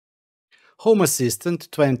Home Assistant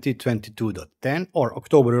 2022.10 or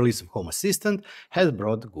October release of Home Assistant has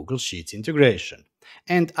brought Google Sheets integration,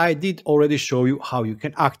 and I did already show you how you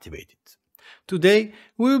can activate it. Today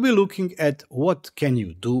we will be looking at what can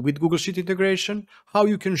you do with Google Sheets integration, how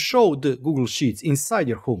you can show the Google Sheets inside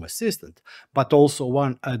your Home Assistant, but also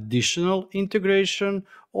one additional integration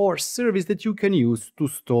or service that you can use to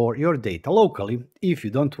store your data locally if you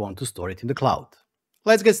don't want to store it in the cloud.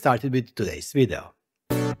 Let's get started with today's video.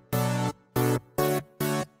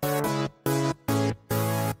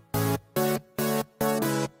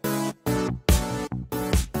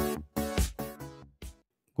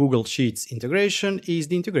 Google Sheets integration is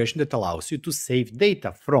the integration that allows you to save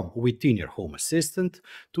data from within your Home Assistant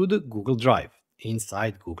to the Google Drive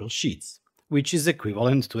inside Google Sheets, which is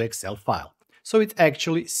equivalent to Excel file. So it's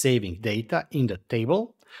actually saving data in the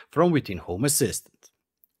table from within Home Assistant.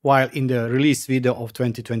 While in the release video of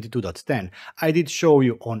 2022.10 I did show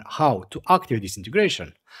you on how to activate this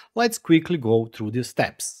integration, let's quickly go through the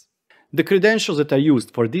steps. The credentials that are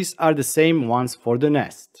used for this are the same ones for the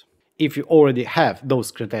Nest. If you already have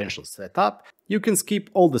those credentials set up, you can skip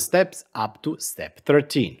all the steps up to step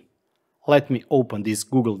 13. Let me open this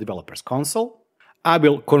Google Developers Console. I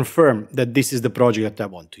will confirm that this is the project that I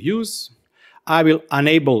want to use. I will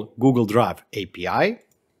enable Google Drive API.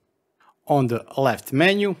 On the left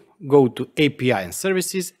menu, go to API and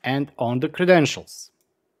Services and on the Credentials.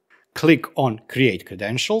 Click on Create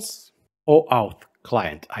Credentials, OAuth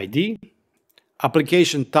Client ID.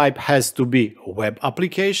 Application type has to be web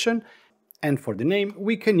application, and for the name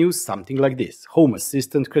we can use something like this, Home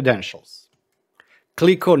Assistant Credentials.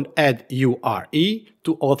 Click on Add URI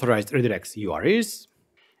to authorize redirects URIs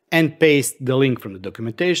and paste the link from the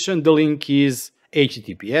documentation. The link is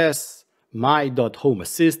https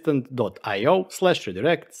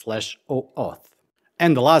my.homeassistant.io/redirect/OAuth.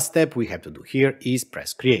 And the last step we have to do here is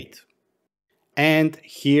press Create. And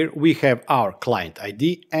here we have our client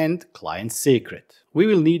ID and client secret. We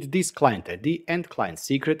will need this client ID and client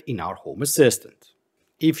secret in our Home Assistant.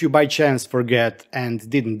 If you by chance forget and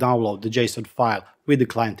didn't download the JSON file with the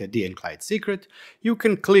client ID and client secret, you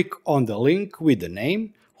can click on the link with the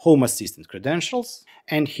name Home Assistant Credentials,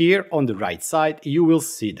 and here on the right side you will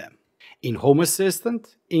see them. In Home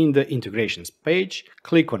Assistant, in the integrations page,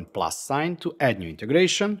 click on plus sign to add new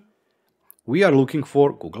integration. We are looking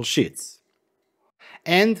for Google Sheets.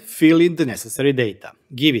 And fill in the necessary data.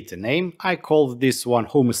 Give it a name. I called this one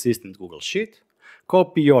Home Assistant Google Sheet.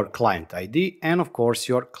 Copy your client ID and of course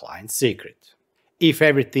your client secret. If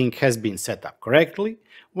everything has been set up correctly,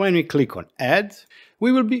 when we click on Add,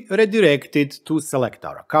 we will be redirected to select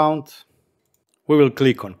our account. We will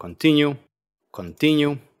click on Continue,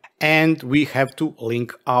 Continue, and we have to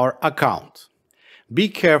link our account. Be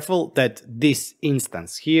careful that this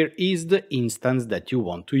instance here is the instance that you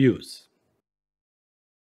want to use.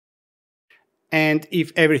 And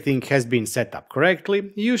if everything has been set up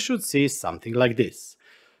correctly, you should see something like this.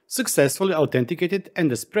 Successfully authenticated and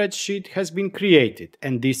the spreadsheet has been created,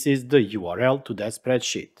 and this is the URL to that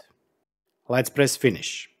spreadsheet. Let's press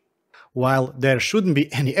Finish. While there shouldn't be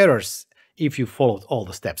any errors if you followed all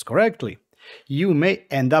the steps correctly, you may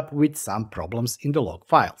end up with some problems in the log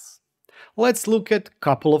files. Let's look at a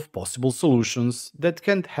couple of possible solutions that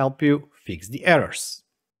can help you fix the errors.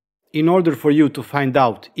 In order for you to find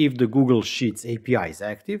out if the Google Sheets API is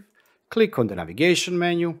active, click on the navigation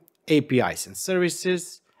menu, APIs and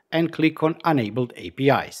Services, and click on Enabled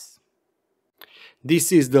APIs.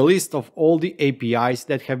 This is the list of all the APIs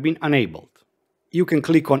that have been enabled. You can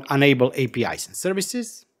click on Enable APIs and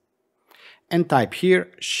Services and type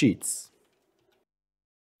here Sheets.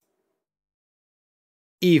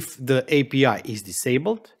 If the API is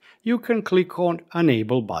disabled, you can click on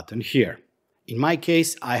Enable button here. In my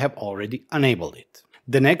case, I have already enabled it.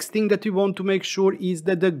 The next thing that we want to make sure is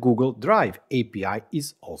that the Google Drive API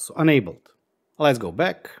is also enabled. Let's go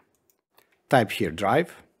back, type here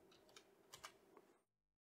Drive,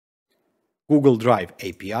 Google Drive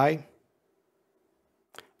API,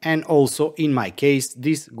 and also in my case,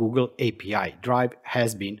 this Google API Drive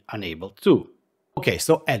has been enabled too. Okay,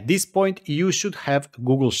 so at this point, you should have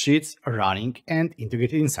Google Sheets running and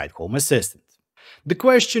integrated inside Home Assistant. The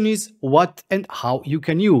question is what and how you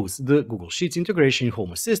can use the Google Sheets integration in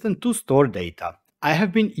Home Assistant to store data. I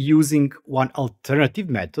have been using one alternative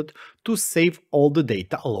method to save all the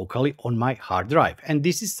data locally on my hard drive, and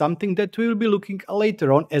this is something that we will be looking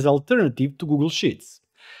later on as alternative to Google Sheets.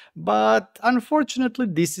 But unfortunately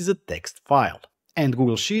this is a text file, and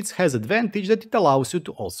Google Sheets has advantage that it allows you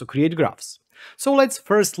to also create graphs. So let's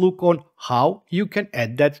first look on how you can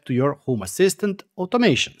add that to your Home Assistant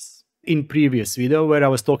automations. In previous video where I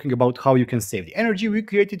was talking about how you can save the energy, we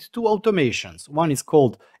created two automations. One is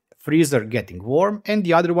called freezer getting warm and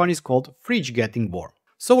the other one is called fridge getting warm.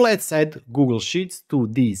 So let's add Google Sheets to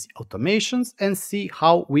these automations and see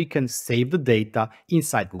how we can save the data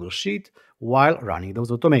inside Google Sheet while running those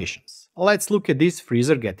automations. Let's look at this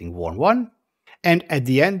freezer getting warm one. And at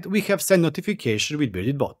the end, we have send notification with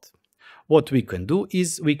BuildItBot. What we can do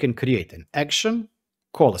is we can create an action,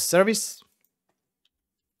 call a service,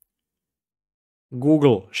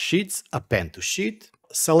 Google Sheets, append to sheet,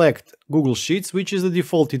 select Google Sheets, which is the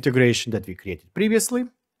default integration that we created previously.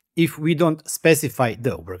 If we don't specify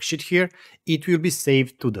the worksheet here, it will be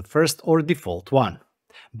saved to the first or default one.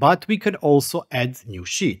 But we can also add new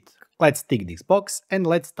sheet. Let's tick this box and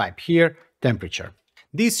let's type here temperature.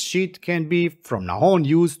 This sheet can be from now on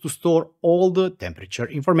used to store all the temperature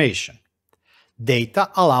information.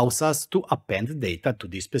 Data allows us to append data to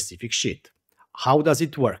this specific sheet. How does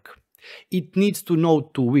it work? It needs to know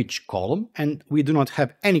to which column, and we do not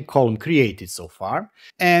have any column created so far.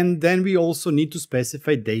 And then we also need to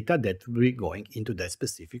specify data that will be going into that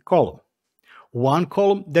specific column. One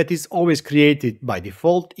column that is always created by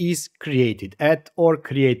default is created at or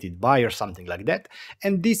created by or something like that.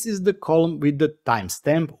 And this is the column with the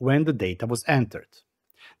timestamp when the data was entered.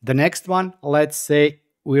 The next one, let's say,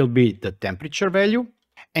 will be the temperature value.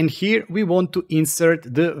 And here we want to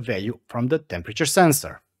insert the value from the temperature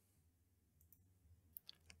sensor.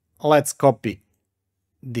 Let's copy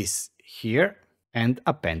this here and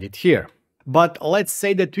append it here. But let's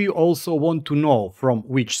say that we also want to know from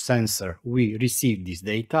which sensor we received this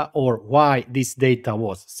data or why this data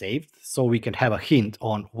was saved, so we can have a hint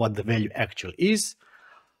on what the value actually is.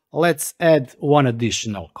 Let's add one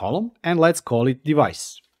additional column and let's call it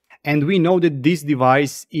device. And we know that this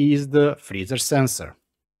device is the freezer sensor.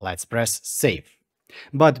 Let's press save.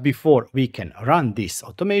 But before we can run this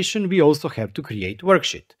automation, we also have to create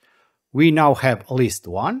worksheet. We now have list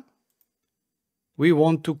 1. We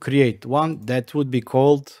want to create one that would be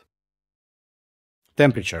called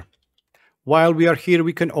temperature. While we are here,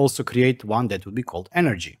 we can also create one that would be called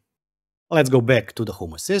energy. Let's go back to the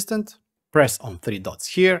Home Assistant, press on 3 dots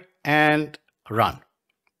here and run.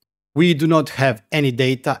 We do not have any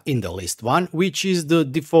data in the list 1, which is the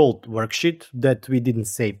default worksheet that we didn't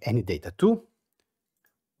save any data to.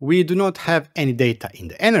 We do not have any data in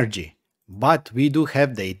the energy, but we do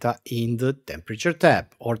have data in the temperature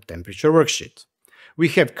tab or temperature worksheet. We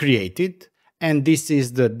have created, and this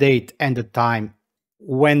is the date and the time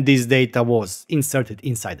when this data was inserted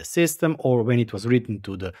inside the system or when it was written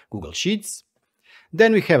to the Google Sheets.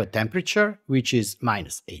 Then we have a temperature, which is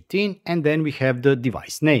 -18, and then we have the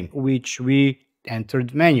device name, which we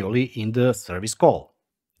entered manually in the service call.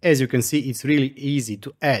 As you can see, it's really easy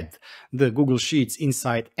to add the Google Sheets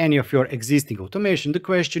inside any of your existing automation. The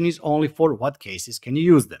question is only for what cases can you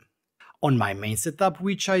use them. On my main setup,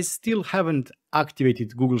 which I still haven't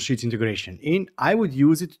activated Google Sheets integration in, I would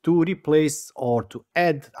use it to replace or to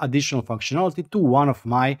add additional functionality to one of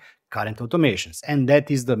my current automations, and that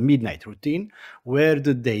is the midnight routine, where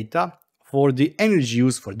the data for the energy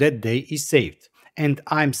use for that day is saved. And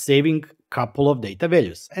I'm saving couple of data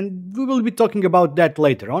values, and we will be talking about that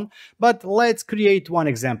later on, but let's create one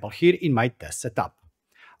example here in my test setup.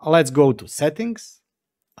 Let's go to settings,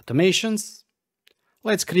 automations.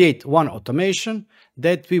 Let's create one automation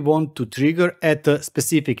that we want to trigger at a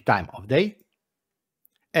specific time of day,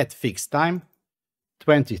 at fixed time,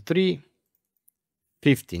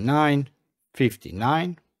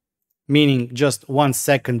 23:59:59, meaning just 1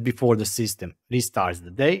 second before the system restarts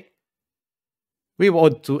the day. We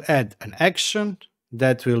want to add an action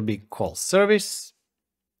that will be call service,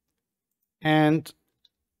 and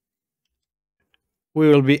we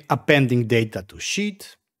will be appending data to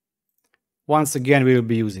sheet. Once again, we will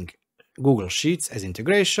be using Google Sheets as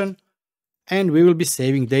integration, and we will be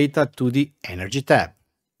saving data to the energy tab.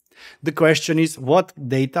 The question is, what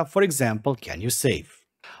data, for example, can you save?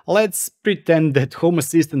 Let's pretend that Home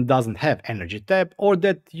Assistant doesn't have energy tab, or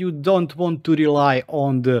that you don't want to rely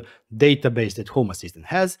on the database that Home Assistant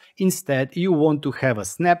has. Instead, you want to have a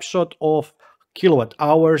snapshot of kilowatt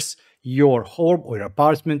hours your home or your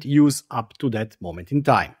apartment use up to that moment in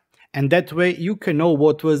time. And that way you can know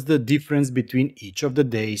what was the difference between each of the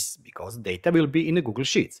days, because data will be in the Google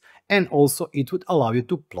Sheets. And also it would allow you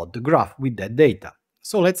to plot the graph with that data.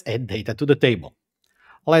 So let's add data to the table.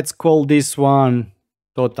 Let's call this one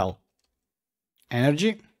total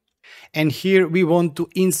energy. And here we want to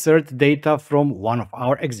insert data from one of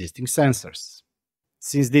our existing sensors.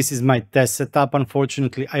 Since this is my test setup,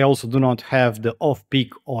 unfortunately, I also do not have the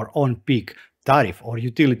off-peak or on-peak tariff or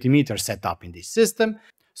utility meter set up in this system.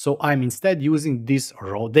 so I'm instead using this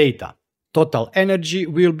raw data. Total energy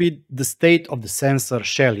will be the state of the sensor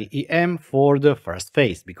Shelly EM for the first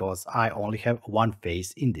phase, because I only have one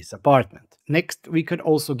phase in this apartment. Next, we can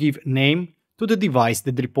also give name to the device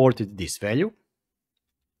that reported this value.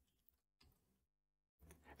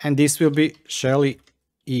 And this will be Shelly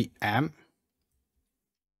EM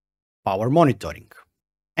power monitoring.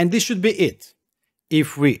 And this should be it.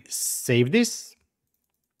 If we save this,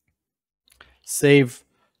 save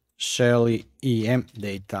Shelly EM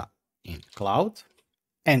data in cloud,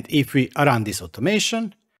 and if we run this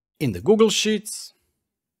automation in the Google Sheets,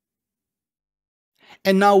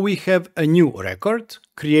 and now we have a new record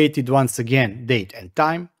created once again, date and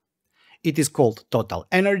time. It is called total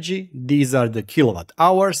energy. These are the kilowatt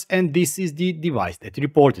hours, and this is the device that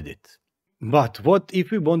reported it. But what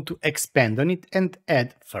if we want to expand on it and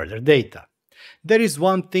add further data? There is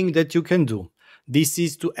one thing that you can do. This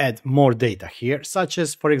is to add more data here, such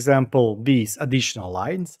as, for example, these additional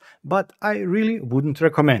lines, but I really wouldn't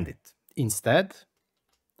recommend it. Instead,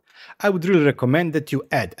 I would really recommend that you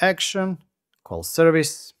add action, call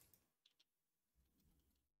service,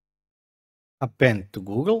 append to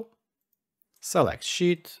Google, select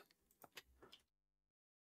sheet,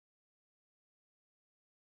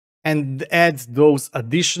 and add those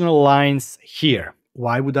additional lines here.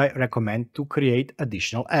 Why would I recommend to create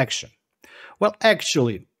additional action? Well,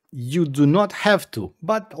 actually, you do not have to,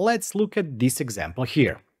 but let's look at this example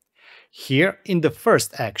here. Here, in the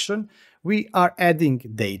first action, we are adding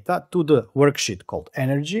data to the worksheet called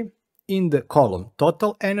energy, in the column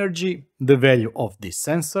total energy, the value of this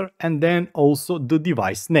sensor, and then also the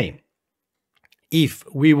device name. If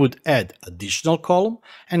we would add additional column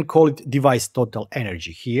and call it device total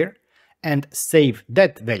energy here, and save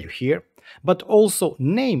that value here, but also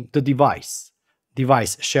name the device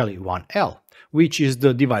Shelly 1L, which is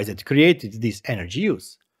the device that created this energy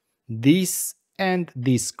use, this and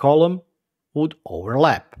this column would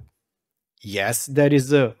overlap. Yes, there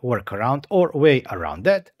is a workaround or way around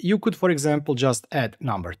that. You could, for example, just add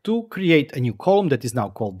number 2, create a new column that is now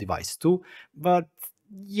called device 2, but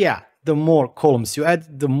yeah, the more columns you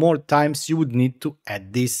add, the more times you would need to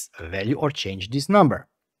add this value or change this number.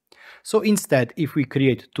 So instead, if we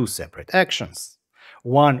create two separate actions,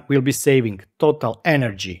 one will be saving total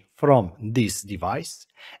energy from this device,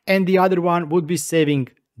 and the other one would be saving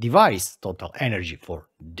device total energy for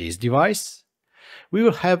this device, we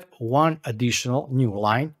will have one additional new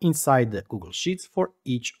line inside the Google Sheets for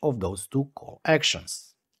each of those two call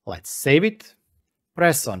actions. Let's save it,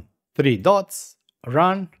 press on 3 dots,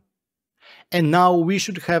 run, and now we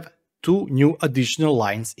should have two new additional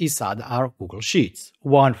lines inside our Google Sheets.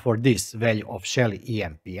 One for this value of Shelly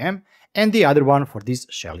EMPM and the other one for this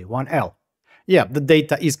Shelly 1L. Yeah, the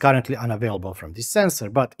data is currently unavailable from this sensor,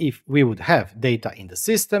 but if we would have data in the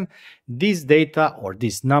system, this data or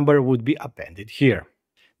this number would be appended here.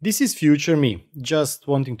 This is future me, just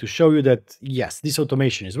wanting to show you that yes, this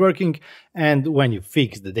automation is working, and when you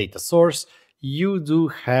fix the data source, you do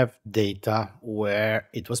have data where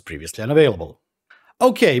it was previously unavailable.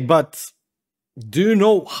 Okay, but do you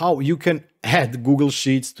know how you can add Google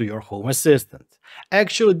Sheets to your Home Assistant?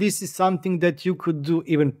 Actually, this is something that you could do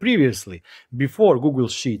even previously, before Google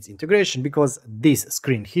Sheets integration, because this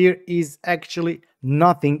screen here is actually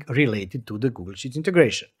nothing related to the Google Sheets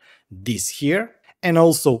integration. This here and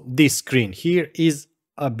also this screen here is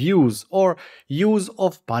abuse or use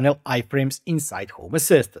of panel iframes inside Home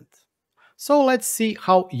Assistant. So let's see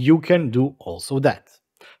how you can do also that.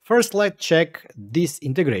 First, let's check this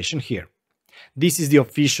integration here. This is the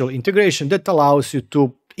official integration that allows you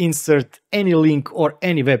to insert any link or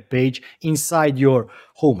any web page inside your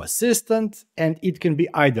Home Assistant, and it can be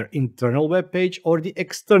either internal web page or the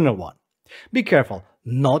external one. Be careful,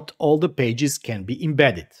 not all the pages can be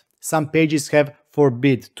embedded. Some pages have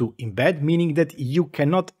forbid to embed, meaning that you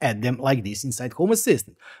cannot add them like this inside Home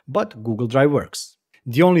Assistant, but Google Drive works.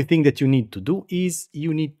 The only thing that you need to do is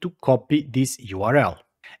you need to copy this URL.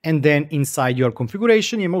 And then inside your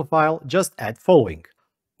configuration YAML file, just add following: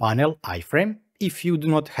 panel iframe, if you do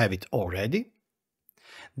not have it already.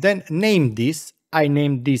 Then name this, I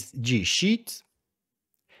named this G Sheet.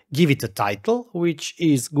 Give it a title, which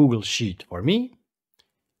is Google Sheet for me.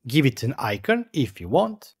 Give it an icon if you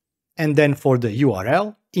want. And then for the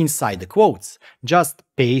URL, inside the quotes, just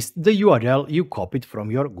paste the URL you copied from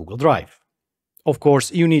your Google Drive. Of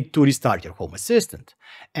course, you need to restart your Home Assistant,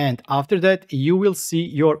 and after that you will see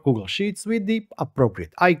your Google Sheets with the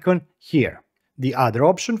appropriate icon here. The other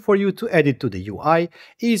option for you to add it to the UI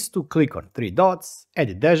is to click on 3 dots,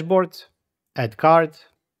 Edit Dashboard, Add Card,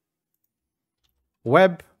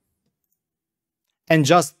 Web, and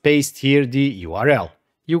just paste here the URL.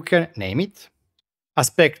 You can name it.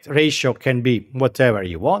 Aspect ratio can be whatever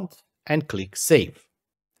you want, and click Save.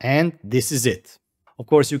 And this is it. Of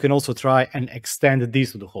course, you can also try and extend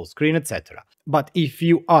this to the whole screen, etc. But if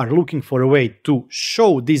you are looking for a way to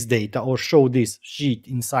show this data or show this sheet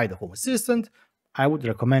inside the Home Assistant, I would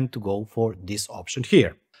recommend to go for this option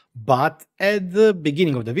here. But at the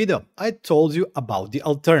beginning of the video, I told you about the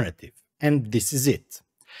alternative, and this is it.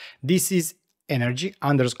 This is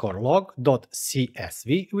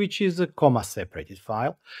energy_log.csv, which is a comma-separated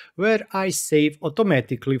file, where I save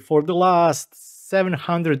automatically for the last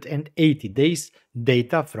 780 days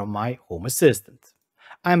data from my Home Assistant.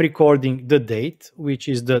 I'm recording the date, which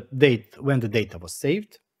is the date when the data was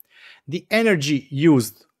saved, the energy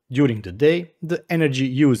used during the day, the energy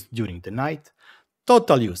used during the night,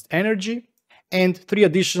 total used energy, and 3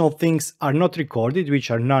 additional things are not recorded, which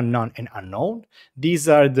are none, none, and unknown. These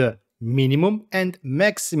are the minimum and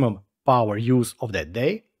maximum power use of that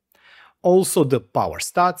day, also the power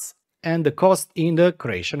stats, and the cost in the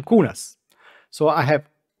Croatian kunas. So I have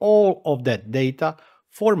all of that data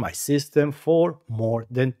for my system for more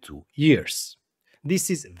than 2 years. This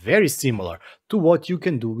is very similar to what you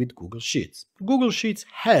can do with Google Sheets. Google Sheets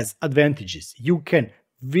has advantages. You can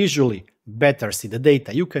visually better see the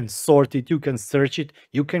data, you can sort it, you can search it,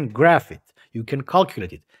 you can graph it, you can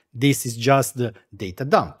calculate it. This is just the data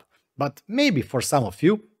dump. But maybe for some of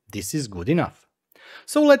you, this is good enough.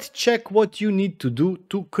 So let's check what you need to do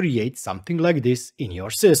to create something like this in your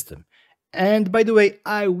system. And by the way,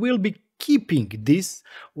 I will be keeping this,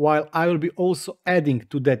 while I will be also adding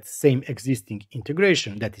to that same existing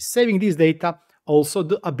integration that is saving this data, also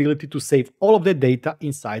the ability to save all of the data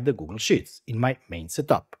inside the Google Sheets in my main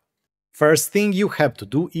setup. First thing you have to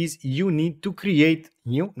do is you need to create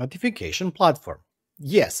new notification platform.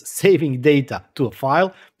 Yes, saving data to a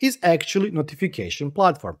file is actually notification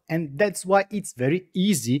platform, and that's why it's very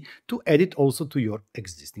easy to add it also to your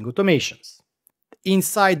existing automations.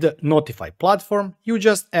 Inside the Notify platform, you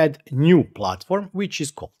just add new platform, which is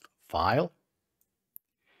called File.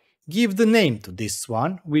 Give the name to this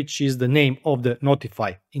one, which is the name of the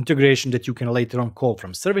Notify integration that you can later on call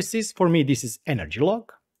from services. For me, this is Energy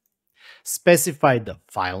Log. Specify the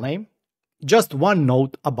file name. Just one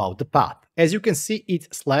note about the path. As you can see, it's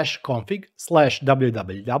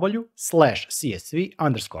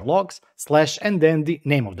 /config/www/csv_logs/ and then the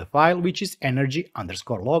name of the file, which is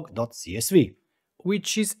energy_log.csv,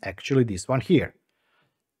 which is actually this one here.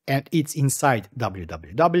 And it's inside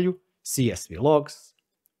www.csv_logs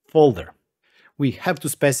folder. We have to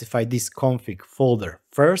specify this config folder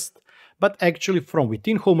first, but actually from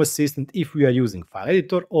within Home Assistant, if we are using File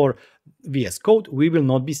Editor or VS Code, we will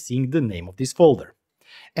not be seeing the name of this folder.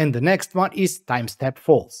 And the next one is timestamp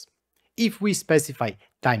false. If we specify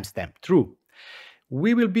timestamp true,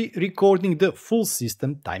 we will be recording the full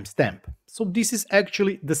system timestamp. So this is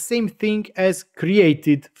actually the same thing as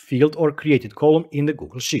created field or created column in the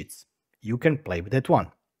Google Sheets. You can play with that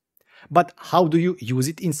one. But how do you use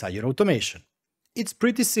it inside your automation? It's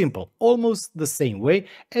pretty simple, almost the same way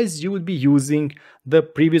as you would be using the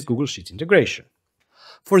previous Google Sheets integration.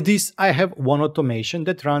 For this, I have one automation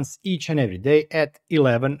that runs each and every day at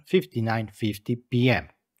 11:59:50 p.m.,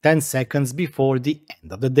 10 seconds before the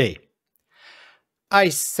end of the day. I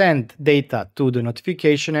send data to the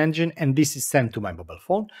notification engine and this is sent to my mobile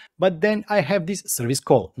phone, but then I have this service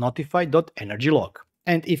call, notify.energylog.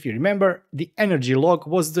 And if you remember, the energy log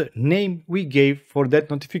was the name we gave for that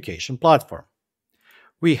notification platform.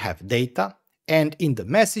 We have data, and in the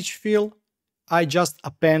message field, I just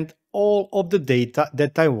append all of the data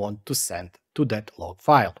that I want to send to that log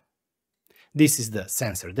file. This is the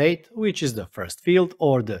sensor date, which is the first field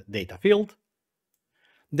or the data field.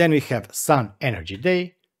 Then we have sun energy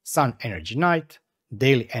day, sun energy night,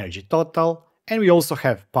 daily energy total, and we also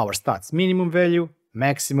have power stats minimum value,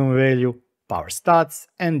 maximum value, power stats,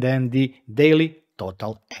 and then the daily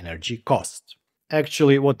total energy cost.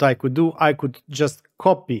 Actually, what I could do, I could just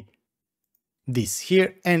copy this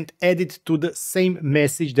here and add it to the same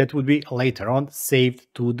message that would be later on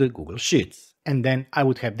saved to the Google Sheets. And then I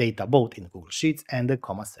would have data both in Google Sheets and the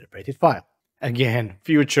comma-separated file. Again,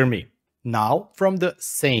 future me. Now, from the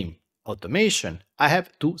same automation, I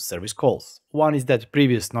have two service calls. One is that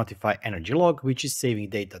previous notify energy log, which is saving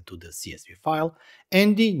data to the CSV file,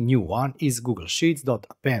 and the new one is Google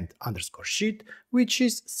Sheets.append_sheet, which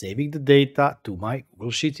is saving the data to my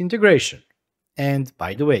Google Sheets integration. And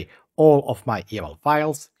by the way, all of my YAML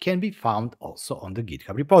files can be found also on the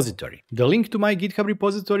GitHub repository. The link to my GitHub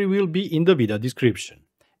repository will be in the video description.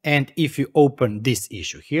 And if you open this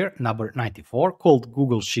issue here, number 94, called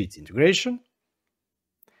Google Sheets Integration,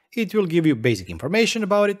 It will give you basic information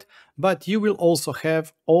about it, but you will also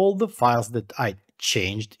have all the files that I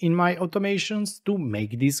changed in my automations to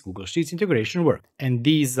make this Google Sheets integration work. And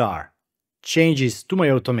these are changes to my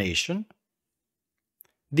automation,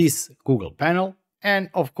 this Google panel, and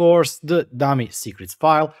of course the dummy secrets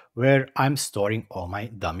file where I'm storing all my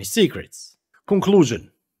dummy secrets.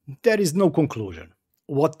 Conclusion. There is no conclusion.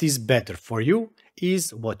 What is better for you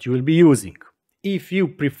is what you will be using. If you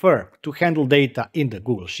prefer to handle data in the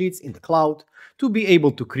Google Sheets in the cloud, to be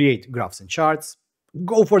able to create graphs and charts,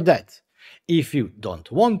 go for that. If you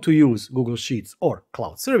don't want to use Google Sheets or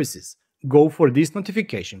cloud services, go for this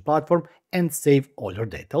notification platform and save all your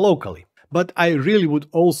data locally. But I really would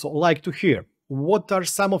also like to hear what are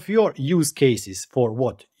some of your use cases for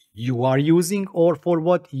what you are using or for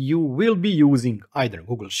what you will be using either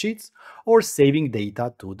Google Sheets or saving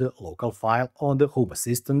data to the local file on the Home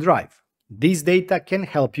Assistant drive. This data can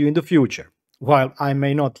help you in the future. While I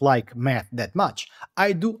may not like math that much,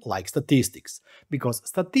 I do like statistics, because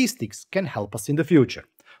statistics can help us in the future.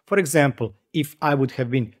 For example, if I would have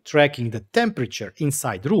been tracking the temperature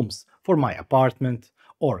inside rooms for my apartment,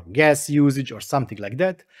 or gas usage or something like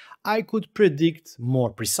that, I could predict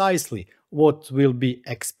more precisely what will be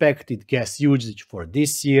expected gas usage for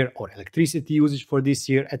this year or electricity usage for this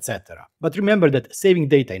year, etc. But remember that saving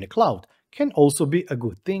data in a cloud can also be a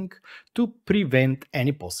good thing to prevent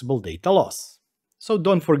any possible data loss. So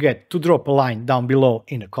don't forget to drop a line down below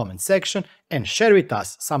in the comment section and share with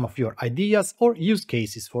us some of your ideas or use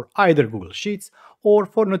cases for either Google Sheets or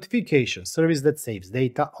for notification service that saves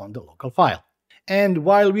data on the local file. And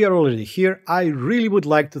while we are already here, I really would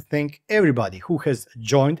like to thank everybody who has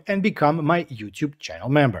joined and become my YouTube channel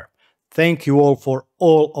member. Thank you all for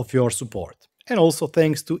all of your support. And also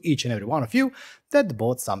thanks to each and every one of you that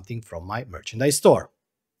bought something from my merchandise store.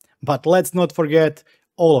 But let's not forget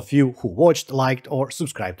all of you who watched, liked, or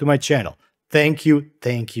subscribed to my channel. Thank you,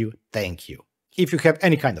 thank you, thank you. If you have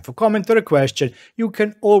any kind of a comment or a question, you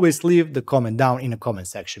can always leave the comment down in the comment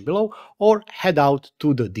section below or head out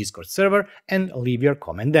to the Discord server and leave your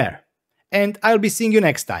comment there. And I'll be seeing you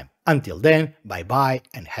next time. Until then, bye bye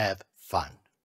and have fun.